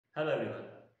Hello everyone.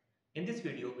 In this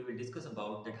video, we will discuss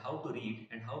about that how to read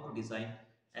and how to design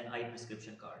an eye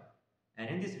prescription card. And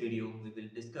in this video, we will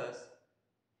discuss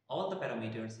all the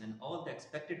parameters and all the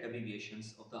expected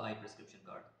abbreviations of the eye prescription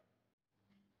card.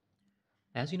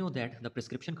 As you know that the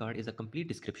prescription card is a complete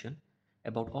description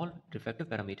about all refractive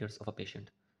parameters of a patient,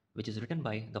 which is written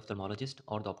by the ophthalmologist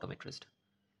or the optometrist.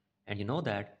 And you know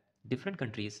that different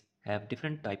countries have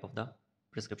different type of the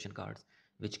prescription cards,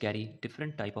 which carry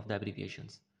different type of the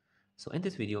abbreviations. So in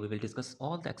this video, we will discuss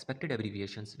all the expected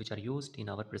abbreviations which are used in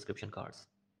our prescription cards.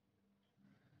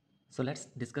 So let's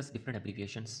discuss different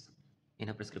abbreviations in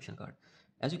a prescription card.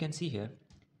 As you can see here,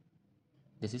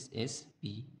 this is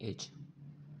SPH,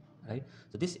 right?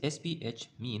 So this SPH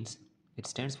means it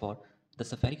stands for the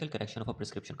spherical correction of a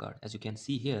prescription card. As you can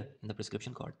see here in the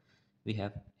prescription card, we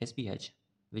have SPH,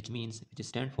 which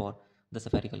stands for the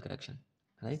spherical correction,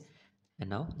 right? And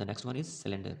now the next one is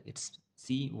cylinder. It's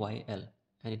CYL,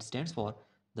 and it stands for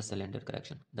the cylinder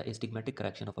correction, the astigmatic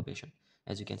correction of a patient.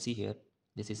 As you can see here,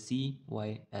 this is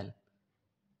CYL,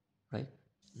 right?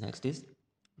 Next is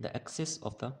the axis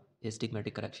of the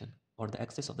astigmatic correction or the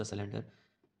axis of the cylinder.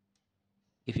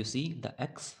 If you see the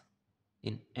X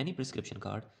in any prescription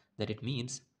card, that it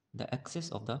means the axis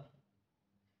of the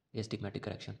astigmatic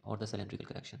correction or the cylindrical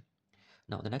correction.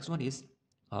 Now the next one is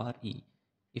RE.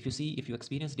 If you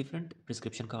experience different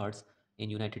prescription cards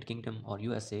in United Kingdom or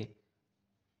USA,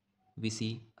 we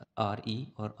see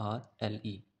RE or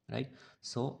RLE, right?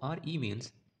 So RE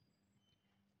means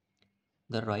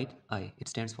the right eye. It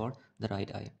stands for the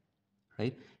right eye,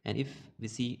 right? And if we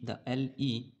see the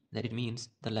LE, that it means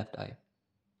the left eye,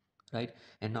 right?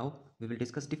 And now we will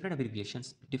discuss different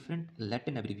abbreviations, different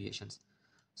Latin abbreviations.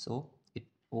 So it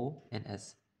O and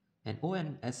S, and O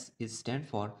and S is stand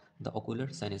for the ocular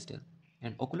sinister,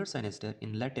 and ocular sinister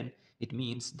in Latin it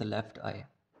means the left eye,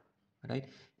 right?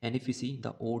 And if you see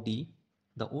the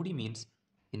OD means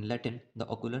in Latin the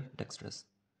ocular dextrus,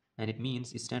 and it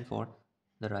means it stand for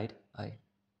the right eye,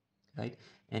 right?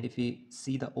 And if we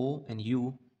see the O and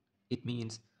U, it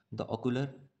means the ocular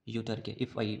uterque,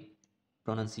 if I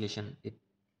pronunciation it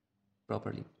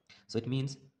properly. So it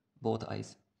means both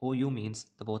eyes. OU means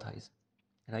the both eyes,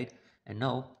 right? And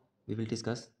now we will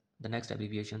discuss the next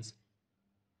abbreviations.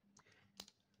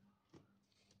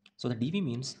 So the DV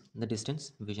means the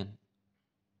distance vision,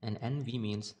 and NV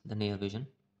means the near vision,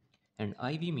 and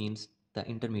IV means the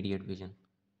intermediate vision,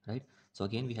 right? So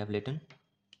again we have Latin,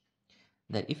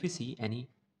 that if we see any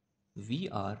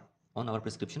VR on our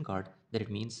prescription card, that it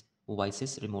means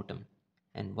visus remotum,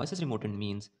 and visus remotum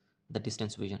means the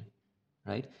distance vision,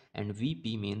 right? And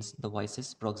VP means the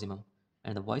visus proximum,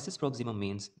 and the visus proximum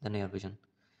means the near vision.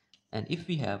 And if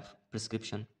we have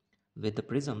prescription with the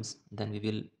prisms, then we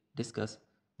will discuss,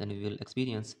 then we will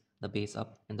experience the base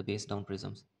up and the base down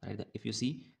prisms, right? If you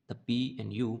see the P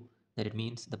and U, that it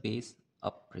means the base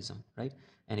up prism, right?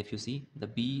 And if you see the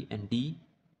B and D,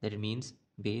 that it means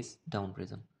base down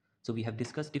prism. So we have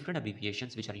discussed different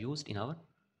abbreviations which are used in our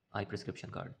eye prescription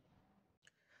card.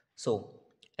 So,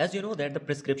 as you know that the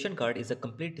prescription card is a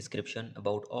complete description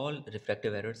about all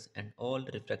refractive errors and all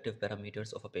refractive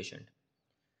parameters of a patient,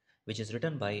 which is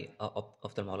written by a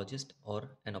ophthalmologist or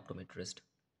an optometrist.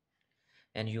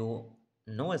 And you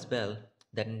know as well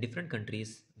that in different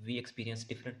countries we experience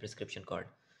different prescription card.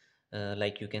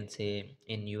 Like you can say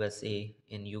in USA,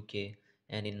 in UK,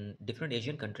 and in different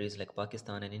Asian countries like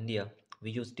Pakistan and India,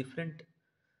 we use different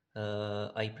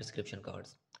eye prescription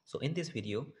cards. So in this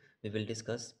video, we will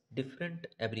discuss different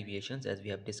abbreviations as we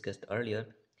have discussed earlier,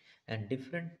 and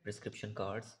different prescription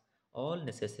cards, all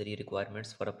necessary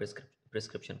requirements for a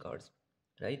prescription cards,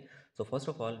 right? So first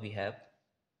of all, we have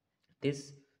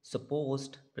this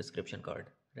supposed prescription card,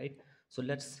 right? So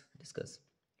let's discuss.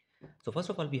 So first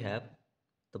of all, we have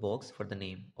the box for the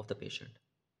name of the patient,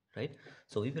 right?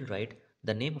 So we will write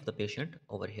the name of the patient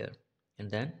over here, and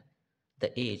then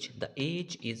the age. The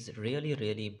age is really,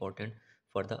 really important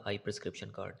for the eye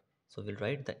prescription card. So we'll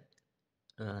write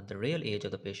the real age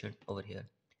of the patient over here,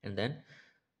 and then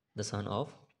the son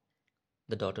of,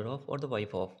 the daughter of, or the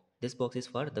wife of. This box is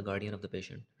for the guardian of the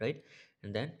patient, right?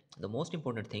 And then the most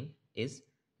important thing is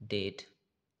date,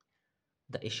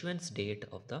 the issuance date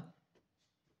of the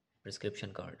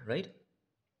prescription card, right?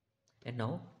 And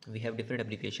now we have different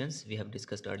abbreviations we have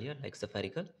discussed earlier, like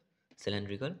spherical,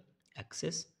 cylindrical,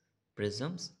 axis,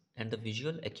 prisms, and the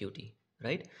visual acuity,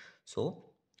 right? So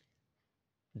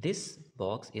this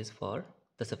box is for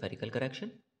the spherical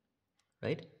correction,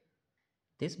 right?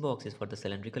 This box is for the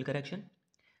cylindrical correction.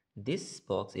 This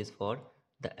box is for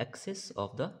the axis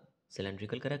of the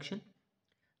cylindrical correction.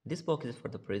 This box is for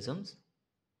the prisms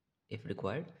if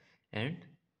required, and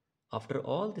After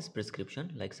all this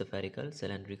prescription like spherical,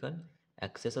 cylindrical,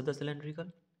 axis of the cylindrical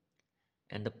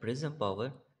and the prism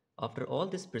power, after all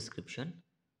this prescription,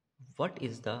 what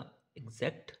is the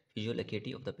exact visual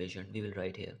acuity of the patient? We will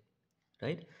write here,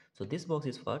 right? So this box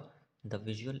is for the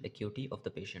visual acuity of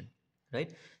the patient, right?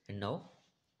 And now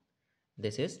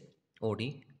this is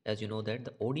OD. As you know that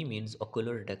the OD means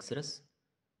ocular dextrus,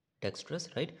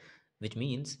 right? Which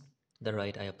means the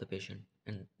right eye of the patient.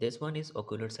 And this one is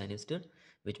ocular sinister,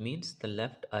 which means the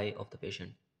left eye of the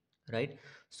patient, right?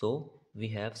 So we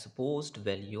have supposed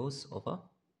values of a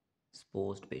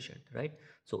supposed patient, right?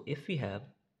 So if we have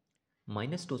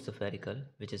 -2 spherical,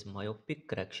 which is myopic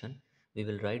correction, we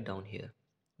will write down here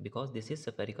because this is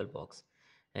spherical box.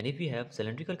 And if we have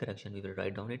cylindrical correction, we will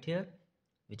write down it here,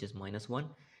 which is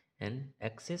 -1, and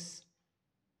axis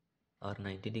are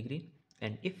 90 degree.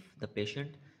 And if the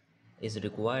patient is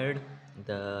required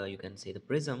the, you can say, the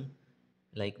prism,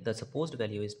 like the supposed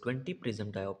value is 20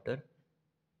 prism diopter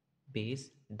base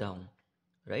down,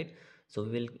 right? So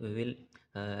we will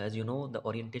as you know, the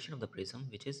orientation of the prism,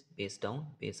 which is base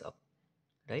down base up,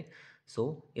 right?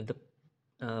 So if the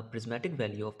prismatic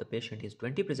value of the patient is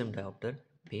 20 prism diopter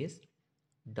base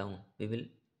down, we will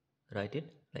write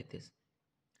it like this,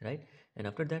 right? And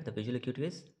after that the visual acuity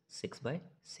is 6 by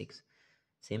 6,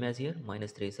 same as here.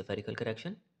 -3 is spherical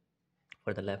correction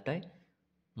for the left eye,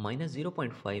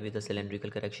 -0.5 is the cylindrical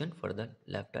correction for the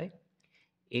left eye,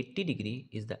 80 degree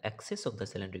is the axis of the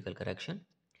cylindrical correction,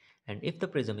 and if the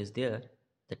prism is there,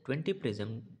 the 20 prism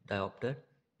diopter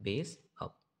base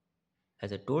up.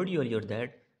 As I told you earlier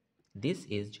that this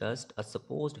is just a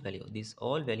supposed value. These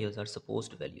all values are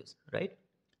supposed values, right?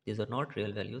 These are not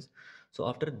real values. So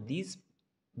after these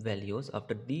values,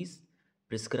 after these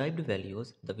prescribed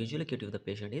values, the visual acuity of the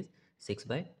patient is 6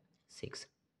 by 6.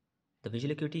 The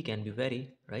visual acuity can be vary,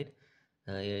 right?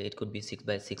 It could be 6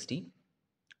 by 60,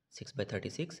 6 by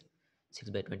 36, 6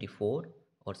 by 24,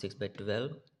 or 6 by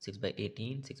 12, 6 by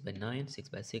 18, 6 by 9, 6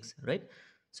 by 6, right?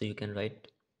 So you can write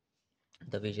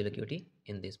the visual acuity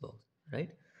in this box,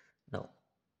 right? Now,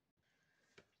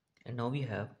 and now we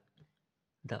have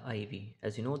the IV.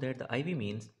 As you know that the IV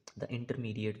means the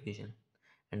intermediate vision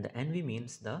and the NV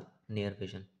means the near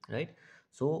vision, right?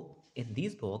 So in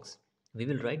these box we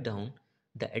will write down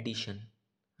the addition,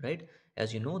 right?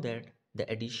 As you know that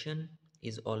the addition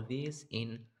is always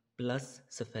in plus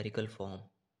spherical form,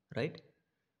 right?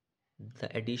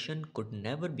 The addition could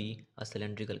never be a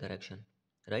cylindrical correction,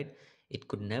 right? It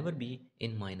could never be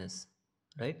in minus,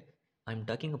 right? I'm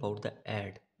talking about the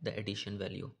the addition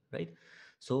value, right?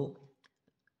 So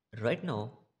right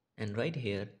now and right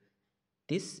here,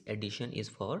 this addition is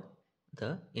for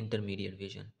the intermediate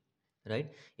vision,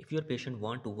 right? If your patient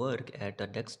want to work at a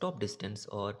desktop distance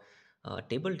or a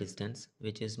table distance,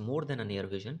 which is more than a near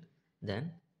vision,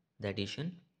 then the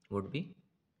addition would be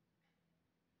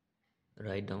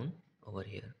right down over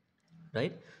here,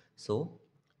 right? So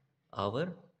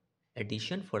our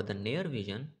addition for the near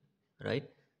vision, right,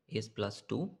 is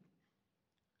 +2,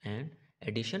 and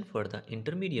addition for the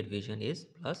intermediate vision is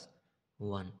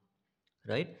 +1,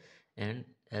 right? And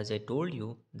as I told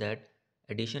you that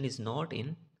addition is not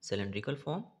in cylindrical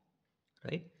form,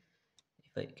 right?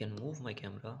 If I can move my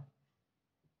camera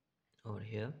over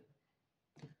here,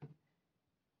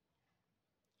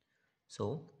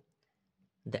 so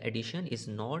the addition is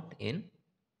not in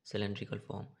cylindrical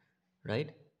form,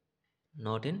 right?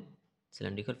 Not in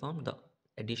cylindrical form. The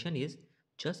addition is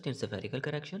just in spherical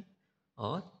correction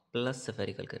or plus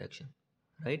spherical correction,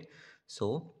 right?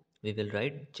 So we will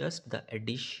write just the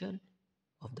addition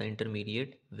of the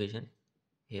intermediate vision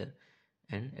here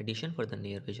and addition for the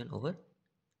near vision over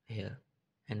here.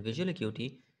 And visual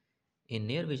acuity in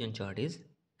near vision chart is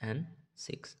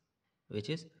N6, which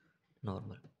is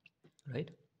normal, right?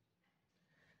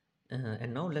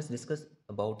 And now let's discuss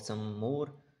about some more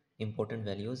important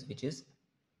values, which is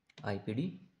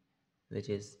IPD, which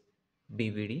is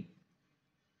BVD,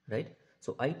 right?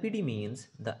 So IPD means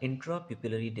the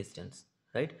intra-pupillary distance,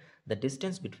 right? The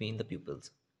distance between the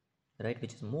pupils, right?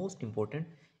 Which is most important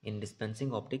in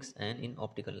dispensing optics and in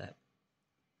optical lab,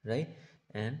 right?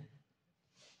 And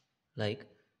like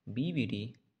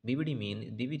BVD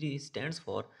stands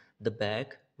for the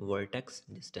back vertex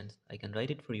distance. I can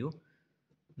write it for you.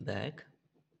 Back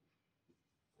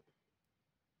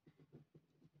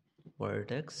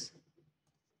vertex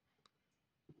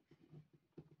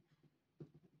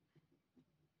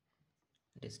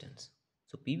distance.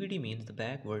 So PVD means the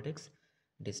back vertex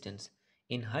distance.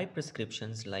 In high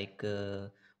prescriptions like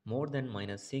more than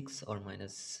 -6 or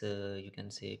minus, you can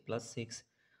say +6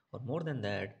 or more than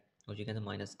that, or you can say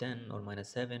 -10 or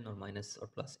 -7 or minus or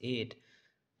 +8,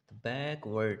 the back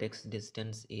vertex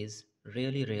distance is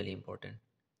really important,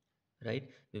 right?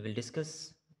 We will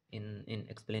discuss in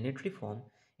explanatory form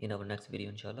in our next video,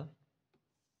 inshallah.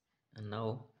 And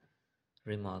now,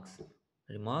 remarks.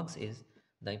 Remarks is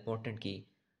the important key,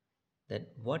 that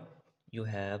what you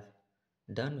have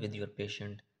done with your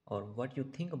patient, or what you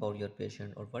think about your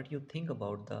patient, or what you think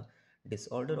about the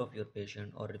disorder of your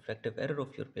patient or refractive error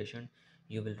of your patient.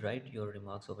 You will write your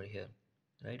remarks over here,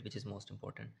 right, which is most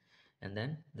important. And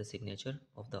then the signature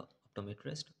of the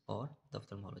optometrist or the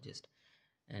ophthalmologist.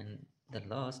 And the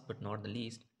last but not the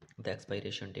least, the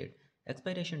expiration date.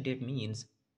 Expiration date means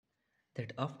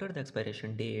that after the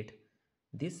expiration date,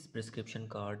 this prescription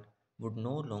card would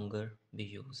no longer be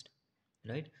used,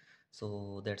 right?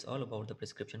 So that's all about the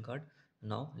prescription card.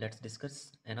 Now let's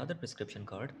discuss another prescription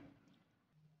card.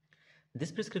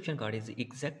 This prescription card is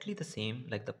exactly the same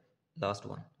like the last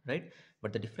one, right?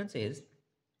 But the difference is,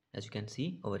 as you can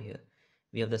see over here,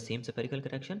 we have the same spherical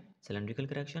correction, cylindrical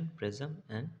correction, prism,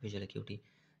 and visual acuity,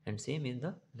 and same in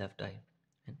the left eye,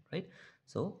 right?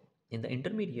 So in the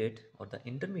intermediate or the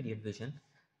intermediate vision,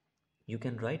 you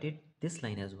can write it this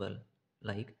line as well,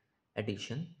 like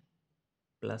addition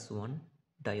plus 1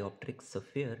 dioptric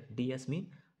sphere. DS mean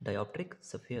dioptric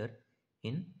sphere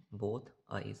in both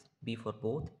eyes. B for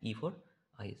both, E for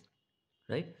eyes,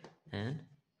 right? And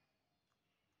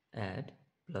add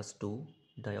plus 2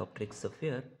 dioptric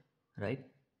sphere, right,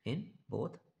 in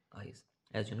both eyes.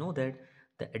 As you know that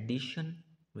the addition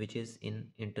which is in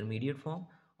intermediate form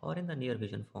or in the near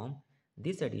vision form,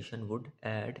 this addition would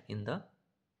add in the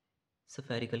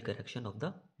spherical correction of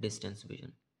the distance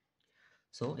vision.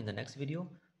 So in the next video,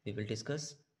 we will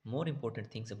discuss more important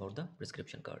things about the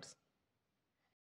prescription cards.